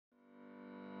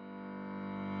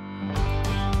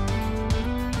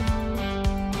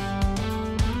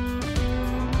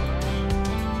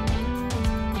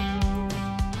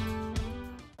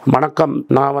வணக்கம்.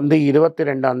 நான்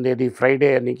 22ஆம் தேதி ஃப்ரைடே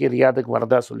அன்றைக்கி ரியாதுக்கு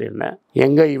வரதா சொல்லியிருந்தேன்.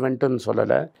 எங்கே ஈவெண்ட்டுன்னு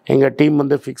சொல்லலை. எங்கள் டீம்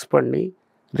ஃபிக்ஸ் பண்ணி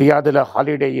ரியாதில்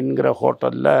ஹாலிடே இன்கிற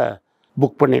ஹோட்டலில்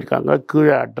புக் பண்ணியிருக்காங்க.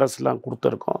 கீழே அட்ரஸ்லாம்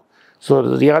கொடுத்துருக்கோம். ஸோ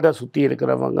ரியாதை சுற்றி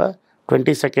இருக்கிறவங்க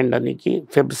 22 அன்றைக்கி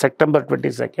செப்டம்பர்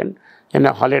 22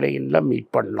 என்ன ஹாலிடே இன்னில்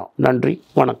மீட் பண்ணலாம். நன்றி,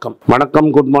 வணக்கம். வணக்கம்,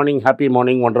 good morning, happy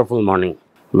morning, wonderful morning.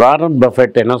 Warren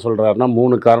Buffett என்ன சொல்கிறாருன்னா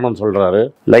 3 காரணம் சொல்கிறாரு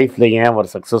லைஃப்பில் ஏன் அவர்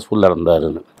சக்ஸஸ்ஃபுல்லாக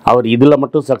இருந்தாருன்னு. அவர் இதில்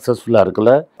மட்டும் சக்ஸஸ்ஃபுல்லாக இருக்கல,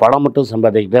 பணம் மட்டும்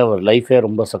சம்பாதிக்கிட்டு அவர் லைஃபே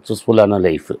ரொம்ப சக்ஸஸ்ஃபுல்லான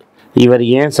லைஃபு. இவர்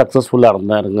ஏன் சக்ஸஸ்ஃபுல்லாக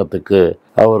இருந்தாருங்கிறதுக்கு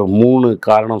அவர் 3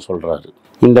 காரணம் சொல்கிறாரு.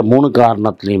 இந்த 3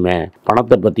 காரணத்துலேயுமே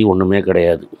பணத்தை பற்றி ஒன்றுமே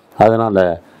கிடையாது. அதனால்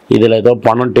இதில் ஏதோ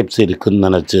பணம் டிப்ஸ் இருக்குதுன்னு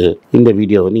நினச்சி இந்த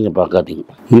வீடியோவை நீங்கள் பார்க்காதீங்க.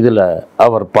 இதில்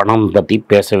அவர் பணம் பற்றி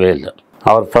பேசவே இல்லை.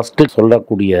 அவர் ஃபஸ்ட்டு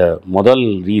சொல்லக்கூடிய முதல்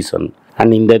ரீசன்,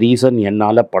 அண்ட் இந்த ரீசன்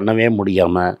என்னால் பண்ணவே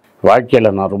முடியாமல்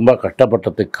வாழ்க்கையில் நான் ரொம்ப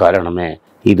கஷ்டப்பட்டதுக்கு காரணமே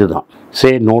இதுதான். Say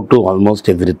no to almost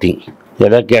every thing.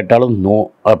 எதை கேட்டாலும் நோ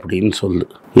அப்படின்னு சொல்லு.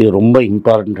 இது ரொம்ப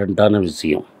இம்பார்ட்டண்ட்டான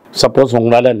விஷயம். சப்போஸ்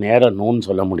உங்களால் நேராக நோன்னு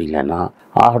சொல்ல முடியலன்னா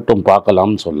ஆகட்டும்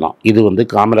பார்க்கலாம்னு சொல்லலாம். இது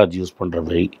காமராஜ் யூஸ் பண்ணுற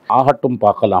வழி. ஆகட்டும்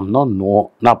பார்க்கலாம்னா நோ,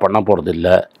 நான் பண்ண போகிறதில்ல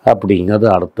அப்படிங்கிறது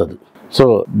அடுத்தது. ஸோ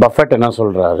பஃபெட் என்ன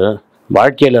சொல்கிறாரு,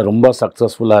 வாழ்க்கையில் ரொம்ப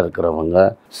சக்ஸஸ்ஃபுல்லாக இருக்கிறவங்க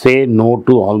say no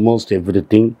to almost every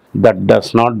thing that does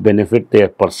not benefit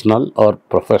there personal R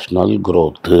professional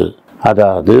growth.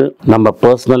 அதாவது நம்ம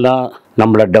பர்சனலாக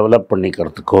நம்மளை டெவலப்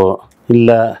பண்ணிக்கிறதுக்கோ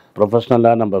இல்லை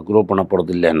ப்ரொஃபஷ்னலாக நம்ம க்ரோ பண்ண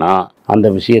போகிறது இல்லைன்னா அந்த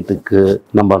விஷயத்துக்கு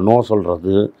நம்ம நோ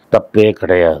சொல்கிறது தப்பே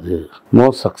கிடையாது. நோ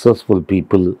சக்ஸஸ்ஃபுல்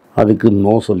பீப்புள் அதுக்கு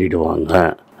நோ சொல்லிடுவாங்க.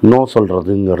 நோ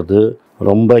சொல்கிறதுங்கிறது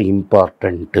ரொம்ப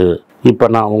இம்பார்ட்டண்ட்டு. இப்போ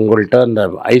நான் உங்கள்கிட்ட இந்த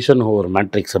ஐசன்ஹோவர்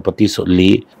மேட்ரிக்ஸை பற்றி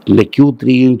சொல்லி இந்த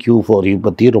Q3யும் Q4யும்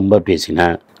பற்றி ரொம்ப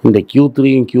பேசினேன். இந்த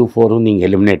Q3யும் Q4ம் நீங்கள்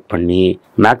எலிமினேட் பண்ணி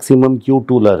மேக்ஸிமம்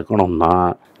Q2வில் இருக்கணும்னா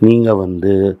நீங்கள்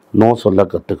நோ சொல்ல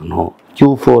கற்றுக்கணும்.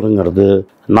 Q4ங்கிறது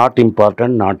நாட்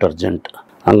இம்பார்ட்டன்ட், நாட் அர்ஜென்ட்.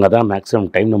 அங்கே தான்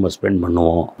மேக்ஸிமம் டைம் நம்ம ஸ்பெண்ட்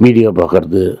பண்ணுவோம். வீடியோ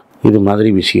பார்க்குறது, இது மாதிரி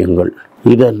விஷயங்கள்.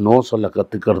 இதை நோ சொல்ல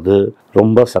கற்றுக்கிறது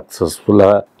ரொம்ப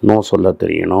சக்ஸஸ்ஃபுல்லாக நோ சொல்ல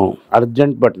தெரியணும்.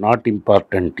 அர்ஜென்ட் பட் நாட்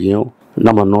இம்பார்ட்டன்ட்டையும்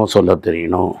நம்ம நோ சொல்ல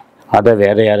தெரியணும். அதை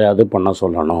வேறு யாரையாவது பண்ண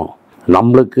சொல்லணும்.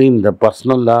 நம்மளுக்கு இந்த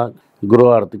பர்சனலாக க்ரோ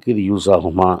ஆகிறதுக்கு இது யூஸ்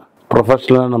ஆகுமா,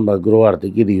 ப்ரொஃபஷ்னலாக நம்ம க்ரோ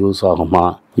ஆகிறதுக்கு இது யூஸ் ஆகுமா?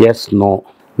 S, no.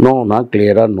 நோனா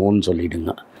கிளியராக நோன்னு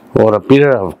சொல்லிவிடுங்க. ஒரு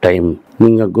பீரியட் ஆஃப் டைம்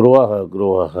நீங்கள் க்ரோ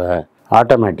ஆக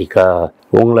ஆட்டோமேட்டிக்காக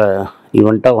உங்களை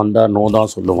இவன்ட்ட வந்தால் நோ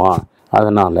தான் சொல்லுவான்,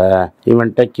 அதனால்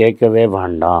இவன்ட்ட கேட்கவே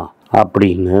வேண்டாம்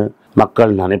அப்படின்னு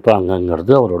மக்கள்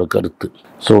நினைப்பாங்கங்கிறது அவரோட கருத்து.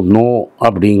 ஸோ நோ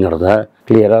அப்படிங்கிறத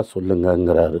கிளியராக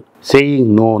சொல்லுங்கங்கிறாரு. சேயிங்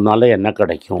நோனால் என்ன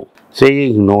கிடைக்கும்?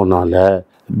 சேயிங் நோனால்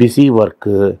பிஸி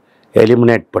ஒர்க்கு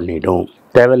எலிமினேட் பண்ணிடும்.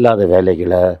 தேவையில்லாத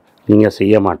வேலைகளை நீங்கள்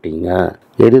செய்ய மாட்டீங்க.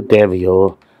 எது தேவையோ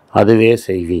அதுவே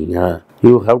செய்வீங்க.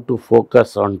 You have to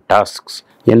focus on tasks.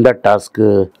 எந்த task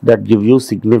that give you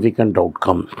significant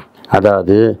outcome.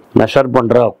 அதாவது மெஷர்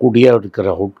கூடிய இருக்கிற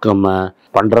அவுட்கம்மை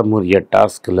பண்ணுற முடிய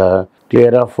டாஸ்கில்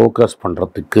கிளியராக ஃபோக்கஸ்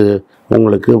பண்ணுறதுக்கு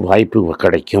உங்களுக்கு வாய்ப்பு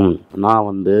கிடைக்கும்.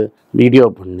 நான் வீடியோ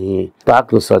பண்ணி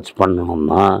ஸ்டாக் ரிசர்ச்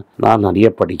பண்ணணும்னா நான் நிறைய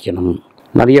படிக்கணும்.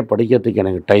 நிறைய படிக்கிறதுக்கு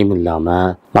எனக்கு டைம்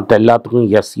இல்லாமல் மற்ற எல்லாத்துக்கும்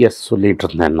எஸ் எஸ் சொல்லிகிட்டு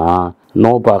இருந்தேன்னா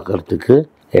நோ பார்க்குறதுக்கு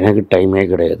எனக்கு டைமே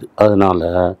கிடையாது. அதனால்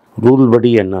ரூல் படி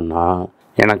என்னென்னா,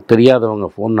 எனக்கு தெரியாதவங்க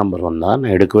ஃபோன் நம்பர் வந்தால்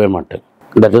நான் எடுக்கவே மாட்டேன்.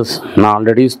 தட் இஸ், நான்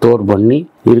ஆல்ரெடி ஸ்டோர் பண்ணி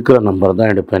இருக்கிற நம்பர்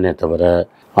தான் எடுப்பேனே தவிர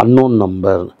அன்னோன்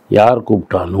நம்பர் யார்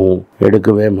கூப்பிட்டாலும்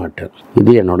எடுக்கவே மாட்டேன்.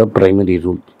 இது என்னோட ப்ரைமரி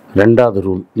ரூல். 2வது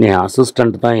ரூல், என்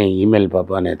அசிஸ்டண்ட் தான் என் இமெயில்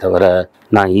பார்ப்பானே தவிர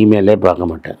நான் இமெயிலே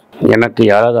பார்க்க மாட்டேன். எனக்கு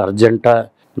யாராவது அர்ஜெண்ட்டாக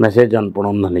மெசேஜ்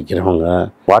அனுப்பணும்னு நினைக்கிறவங்க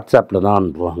வாட்ஸ்அப்பில் தான்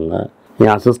அனுப்புவாங்க.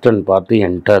 என் அசிஸ்டண்ட் பார்த்து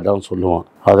என்கிட்ட தான் சொல்லுவான்.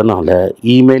 அதனால்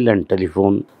இமெயில் அண்ட்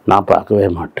டெலிஃபோன் நான் பார்க்கவே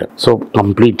மாட்டேன். So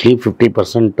completely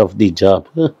 50% of the job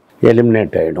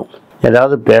eliminate ஆகிடும்.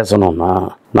 ஏதாவது பேசணும்னா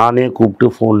நானே கூப்பிட்டு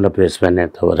ஃபோனில் பேசுவேனே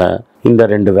தவிர இந்த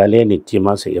 2 வேலையை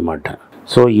நிச்சயமாக செய்ய மாட்டேன்.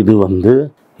 ஸோ இது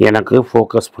எனக்கு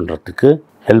ஃபோக்கஸ் பண்ணுறதுக்கு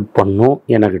ஹெல்ப் பண்ணும்,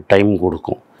 எனக்கு டைம்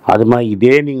கொடுக்கும். அது மாதிரி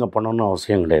இதே நீங்கள் பண்ணணும்னு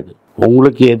அவசியம் கிடையாது.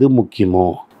 உங்களுக்கு எது முக்கியமோ,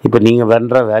 இப்போ நீங்கள்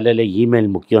வேண்ட வேலையில் இமெயில்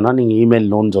முக்கியம்னா நீங்கள்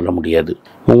இமெயில் நோன்னு சொல்ல முடியாது.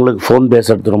 உங்களுக்கு ஃபோன்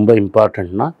பேசுகிறது ரொம்ப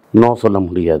இம்பார்ட்டண்ட்னா நோ சொல்ல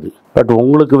முடியாது. பட்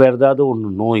உங்களுக்கு வேறு ஏதாவது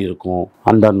ஒன்று நோ இருக்கும்,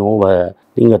 அந்த நோவை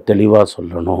நீங்கள் தெளிவாக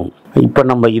சொல்லணும். இப்போ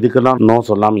நம்ம இதுக்கெல்லாம் நோ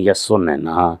சொல்லாமல் எஸ்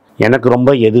சொன்னேன்னா எனக்கு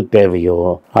ரொம்ப எது தேவையோ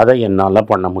அதை என்னால்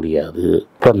பண்ண முடியாது.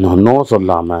 இப்போ நோ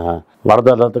சொல்லாமல்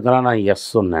வரதெல்லாத்துக்கெல்லாம் நான் எஸ்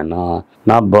சொன்னேன்னா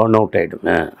நான் பேர்ன் அவுட்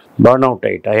ஆகிடுவேன். பேர்ன் அவுட்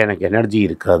ஆகிட்டா எனக்கு எனர்ஜி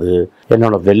இருக்காது,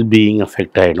 என்னோடய வெல்பீயிங்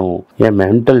எஃபெக்ட் ஆகிடும், என்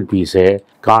மென்டல் பீஸே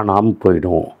காணாமல்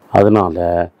போயிடும். அதனால்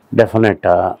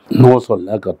டெஃபினட்டாக நோ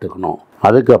சொல்ல கற்றுக்கணும்.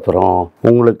 அதுக்கப்புறம்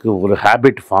உங்களுக்கு ஒரு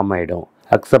ஹேபிட் ஃபார்ம் ஆகிடும்.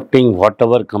 Accepting what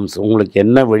ever comes. உங்களுக்கு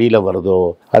என்ன வெளியில் வருதோ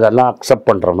அதெல்லாம் அக்செப்ட்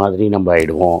பண்ணுற மாதிரி நம்ம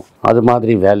ஆகிடுவோம். அது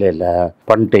மாதிரி வேலையில்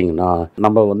பண்ணிட்டீங்கன்னா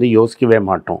நம்ம யோசிக்கவே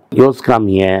மாட்டோம்.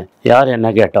 யோசிக்காமையே யார்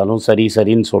என்ன கேட்டாலும் சரி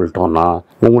சரின்னு சொல்லிட்டோன்னா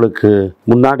உங்களுக்கு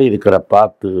முன்னாடி இருக்கிற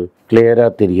பார்த்து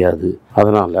கிளியராக தெரியாது.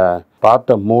 அதனால்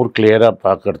பார்த்த மோர் கிளியராக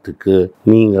பார்க்கறதுக்கு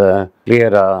நீங்கள்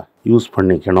கிளியராக யூஸ்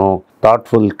பண்ணிக்கணும்.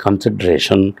 தாட்ஃபுல்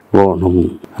கன்சிட்ரேஷன் வேணும்.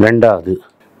 ரெண்டாவது,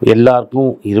 எல்லாருக்கும்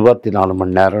 24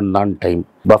 மணி நேரம் தான் டைம்.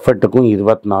 பஃபெட்டுக்கும்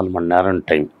 24 மணி நேரம்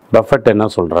டைம். பஃபெட் என்ன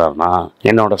சொல்கிறாருன்னா,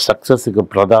 என்னோட சக்ஸஸுக்கு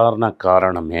பிரதான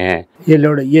காரணமே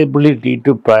என்னோட ability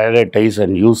to prioritise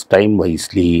and use time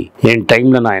wisely. என்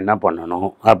டைமில் நான் என்ன பண்ணணும்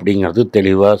அப்படிங்கிறது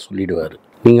தெளிவாக சொல்லிடுவார்.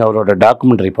 நீங்கள் அவரோட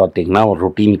டாக்குமெண்ட்ரி பார்த்தீங்கன்னா ஒரு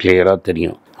ரொட்டீன் கிளியராக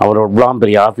தெரியும். அவர் எவ்வளோ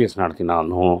பெரிய ஆஃபீஸ்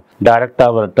நடத்தினாலும்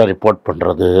டைரெக்டாக அவர்கிட்ட ரிப்போர்ட்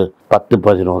பண்ணுறது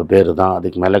 10-11 பேர் தான்,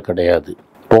 அதுக்கு மேலே கிடையாது.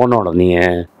 போன உடனே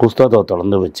புஸ்தகத்தை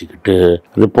திறந்து வச்சுக்கிட்டு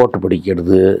ரிப்போர்ட்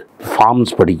படிக்கிறது,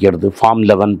 ஃபார்ம்ஸ் படிக்கிறது, ஃபார்ம்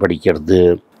 11 படிக்கிறது,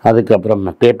 அதுக்கப்புறம்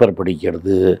பேப்பர்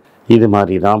படிக்கிறது, இது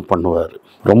மாதிரி தான் பண்ணுவார்.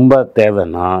 ரொம்ப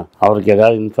தேவைன்னா அவருக்கு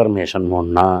ஏதாவது இன்ஃபர்மேஷன்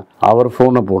வேணுன்னா அவர்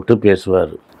ஃபோனை போட்டு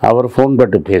பேசுவார். அவர் ஃபோன்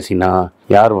பட்டு பேசினா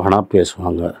யார் வேணால்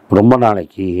பேசுவாங்க. ரொம்ப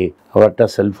நாளைக்கு அவர்கிட்ட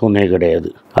செல்ஃபோனே கிடையாது.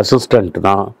 அசிஸ்டண்ட்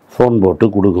தான் ஃபோன் போட்டு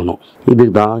கொடுக்கணும்.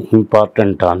 இதுதான்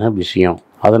இம்பார்ட்டண்ட்டான விஷயம்.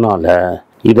 அதனால்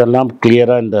இதெல்லாம்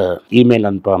கிளியராக இந்த இமெயில்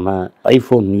அனுப்பாமல்,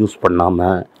 ஐஃபோன் யூஸ்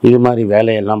பண்ணாமல், இது மாதிரி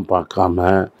வேலையெல்லாம் பார்க்காம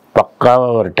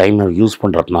பக்காவாக ஒரு டைமை யூஸ்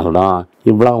பண்ணுறதுனால தான்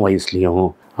இவ்வளோ வயசுலேயும்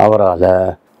அவரால்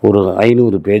ஒரு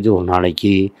 500 பேஜ் ஒரு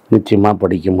நாளைக்கு நிச்சயமாக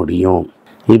படிக்க முடியும்.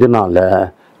 இதனால்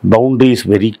பவுண்ட்ரிஸ்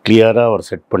வெரி கிளியராக அவர்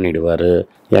செட் பண்ணிவிடுவார்.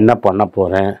 என்ன பண்ண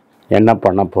போகிறேன், என்ன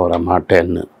பண்ண போகிற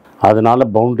மாட்டேன்னு.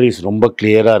 அதனால் பவுண்ட்ரிஸ் ரொம்ப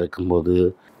கிளியராக இருக்கும்போது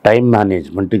டைம்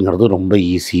மேனேஜ்மெண்ட்டுங்கிறது ரொம்ப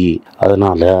ஈஸி.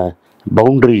 அதனால்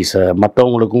பவுண்ட்ரிஸை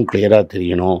மற்றவங்களுக்கும் கிளியராக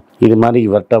தெரியணும். இது மாதிரி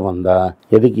இவர்கிட்ட வந்தால்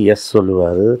எதுக்கு எஸ்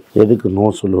சொல்லுவார், எதுக்கு நோ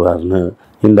சொல்லுவார்னு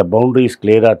இந்த பவுண்ட்ரிஸ்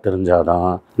கிளியராக தெரிஞ்சாதான்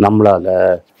நம்மளால்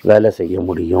வேலை செய்ய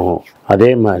முடியும்.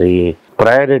 அதே மாதிரி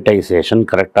ப்ரையாரிட்டைசேஷன்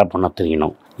கரெக்டாக பண்ண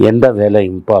தெரியணும். எந்த வேலை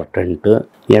இம்பார்ட்டண்ட்டு,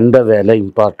 எந்த வேலை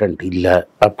இம்பார்ட்டண்ட் இல்லை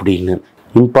அப்படின்னு.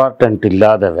 இம்பார்ட்டண்ட்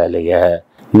இல்லாத வேலையை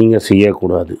நீங்கள்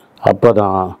செய்யக்கூடாது. அப்போ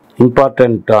தான்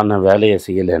இம்பார்ட்டண்ட்டான வேலையை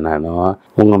செய்யலைன்னா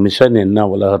உங்கள் மிஷன் என்ன,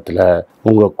 உலகத்தில்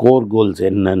உங்கள் கோர் கோல்ஸ்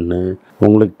என்னன்னு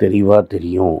உங்களுக்கு தெளிவாக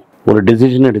தெரியும். ஒரு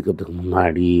டிசிஷன் எடுக்கிறதுக்கு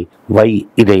முன்னாடி வை,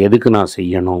 இதை எதுக்கு நான்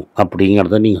செய்யணும்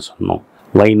அப்படிங்கிறத நீங்கள் சொன்னோம்.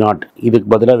 வை நாட், இதுக்கு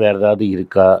பதிலாக வேறு ஏதாவது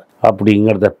இருக்கா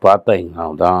அப்படிங்கிறத பார்த்தீங்கன்னா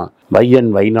தான், வை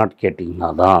அண்ட் வை நாட் கேட்டிங்கன்னா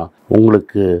தான்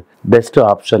உங்களுக்கு பெஸ்ட்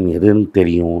ஆப்ஷன் எதுன்னு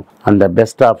தெரியும். அந்த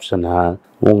பெஸ்ட் ஆப்ஷனை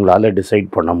உங்களால் டிசைட்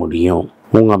பண்ண முடியும்.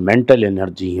 உங்கள் மென்டல்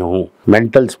எனர்ஜியும்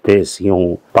மென்டல் ஸ்பேஸையும்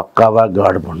பக்காவாக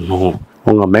கார்டு பண்ணணும்.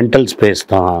 உங்கள் மென்டல் ஸ்பேஸ்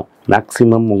தான்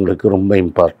மேக்ஸிமம் உங்களுக்கு ரொம்ப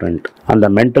இம்பார்ட்டண்ட். அந்த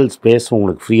மென்டல் ஸ்பேஸ்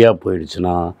உங்களுக்கு ஃப்ரீயாக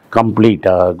போயிடுச்சுன்னா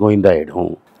கம்ப்ளீட்டாக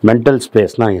கோயிந்தாயிடும். மென்டல்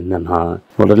ஸ்பேஸ்னால் என்னென்னா,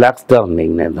 ஒரு ரிலாக்ஸ்டாக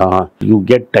இருந்தீங்கன்னா தான் you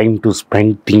get time to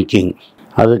spend thinking,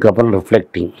 அதுக்கப்புறம்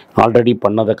ரிஃப்ளெக்டிங். ஆல்ரெடி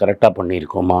பண்ணதை கரெக்டாக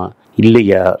பண்ணியிருக்கோமா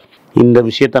இல்லையா, இந்த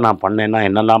விஷயத்தை நான் பண்ணேன்னா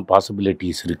என்னெல்லாம்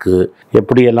பாசிபிலிட்டிஸ் இருக்குது,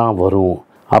 எப்படியெல்லாம் வரும்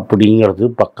அப்படிங்கிறது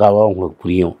பக்காவாக உங்களுக்கு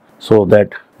புரியும். ஸோ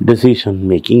தட் டிசிஷன்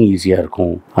மேக்கிங் ஈஸியாக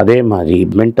இருக்கும். அதே மாதிரி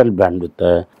மென்டல் பேண்ட்வித்தை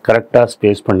கரெக்டாக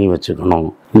ஸ்பேஸ் பண்ணி வச்சுக்கணும்.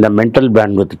 இந்த மென்டல்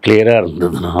பேண்ட்வித் கிளியராக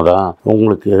இருந்ததுனா தான்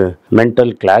உங்களுக்கு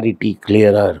மென்டல் கிளாரிட்டி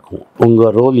கிளியராக இருக்கும்.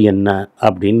 உங்கள் ரோல் என்ன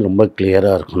அப்படின்னு ரொம்ப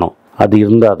கிளியராக இருக்கணும். அது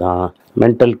இருந்தால் தான்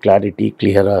மென்டல் கிளாரிட்டி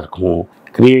கிளியராக இருக்கும்,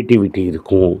 க்ரியேட்டிவிட்டி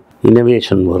இருக்கும்,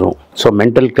 இன்னோவேஷன் வரும். So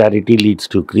mental clarity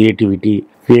leads to creativity,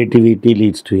 creativity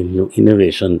leads to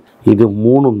innovation. இது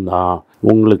மூணும் தான்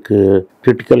உங்களுக்கு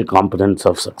கிரிட்டிக்கல் காம்பனன்ட்ஸ்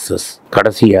ஆஃப் சக்ஸஸ்.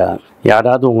 கடைசியாக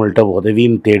யாராவது உங்கள்கிட்ட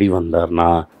உதவின்னு தேடி வந்தார்னா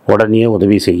உடனே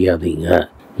உதவி செய்யாதீங்க.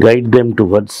 Guide them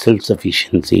towards self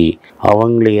sufficiency.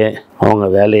 அவங்களையே அவங்க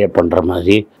வேலையை பண்ணுற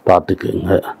மாதிரி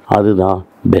பார்த்துக்குங்க. அதுதான்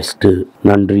பெஸ்ட்டு.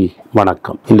 நன்றி,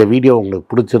 வணக்கம். இந்த வீடியோ உங்களுக்கு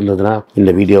பிடிச்சிருந்ததுன்னா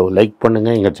இந்த வீடியோவை லைக்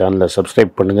பண்ணுங்கள், எங்கள் சேனலை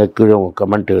சப்ஸ்கிரைப் பண்ணுங்கள், கீழே உங்கள்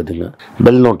கமெண்ட் எழுதுங்க,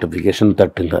 பெல் நோட்டிஃபிகேஷன்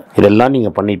தட்டுங்க. இதெல்லாம்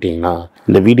நீங்கள் பண்ணிட்டீங்கன்னா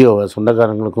இந்த வீடியோவை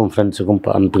சொந்தக்காரங்களுக்கும் ஃப்ரெண்ட்ஸுக்கும்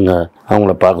அனுப்புங்க,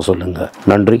 அவங்கள பார்க்க சொல்லுங்கள்.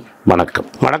 நன்றி, வணக்கம்.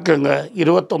 வணக்கங்க.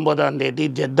 29ஆம் தேதி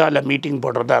ஜெத்தாவில் மீட்டிங்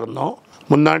போடுறதா இருந்தோம்.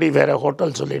 முன்னாடி வேறு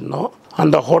ஹோட்டல் சொல்லியிருந்தோம்.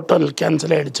 அந்த ஹோட்டல்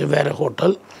கேன்சல் ஆகிடுச்சு. வேறு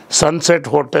hotel, sunset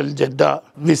hotel Jeddah,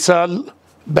 Vishal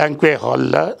பேங்க்வே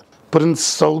ஹாலில், பிரின்ஸ்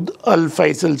சவுத் அல்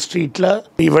ஃபைசல் ஸ்ட்ரீட்டில்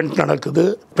ஈவெண்ட் நடக்குது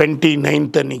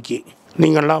 29th அன்னைக்கு.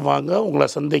 நீங்கள்லாம் வாங்க, உங்களை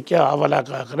சந்திக்க ஆவலாக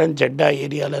காக்கிறேன். ஜெட்டா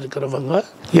ஏரியாவில் இருக்கிறவங்க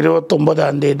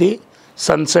 29ஆம் தேதி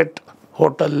சன்செட்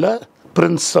ஹோட்டலில்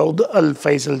பிரின்ஸ் சவுத் அல்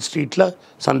ஃபைசல் ஸ்ட்ரீட்டில்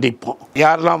சந்திப்போம்.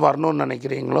 யாரெல்லாம் வரணும்னு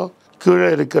நினைக்கிறீங்களோ கீழே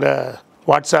இருக்கிற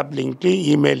வாட்ஸ்அப் லிங்க்லையும்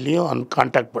இமெயிலையும்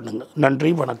கான்டாக்ட் பண்ணுங்கள். நன்றி,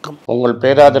 வணக்கம். உங்கள்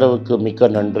பேராதரவுக்கு மிக்க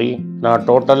நன்றி. நான்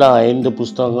டோட்டலாக 5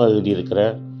 புஸ்தகங்கள்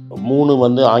எழுதியிருக்கிறேன். 3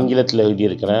 வந்து ஆங்கிலத்தில்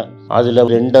எழுதியிருக்கிறேன். அதில்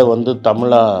 2 வந்து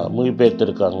தமிழாக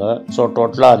மொழிபெயர்த்துருக்காங்க. ஸோ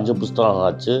டோட்டலாக 5 புஸ்தகம்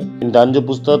ஆச்சு. இந்த 5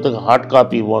 புஸ்தகத்துக்கு ஹார்ட்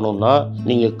காப்பி வேணும்னா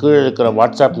நீங்கள் கீழே இருக்கிற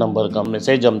வாட்ஸ்அப் நம்பருக்கு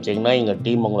மெசேஜ் அனுப்பிச்சிங்கன்னா எங்கள்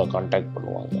டீம் உங்களை கான்டாக்ட்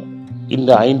பண்ணுவாங்க.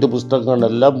 இந்த 5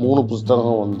 புஸ்தகங்களில் 3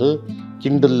 புஸ்தகம் வந்து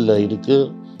கிண்டலில் இருக்குது.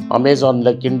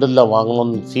 அமேசானில் கிண்டலில்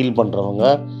வாங்கணும்னு ஃபீல் பண்ணுறவங்க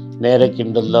நேராக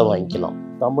கிண்டலில் வாங்கிக்கலாம்.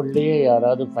 தமிழ்லேயே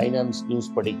யாராவது ஃபைனான்ஸ் நியூஸ்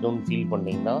படிக்கணும்னு ஃபீல்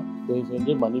பண்ணிங்கன்னா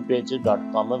தயவுசெஞ்சு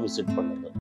moneypage.com விசிட் பண்ணுங்கள்.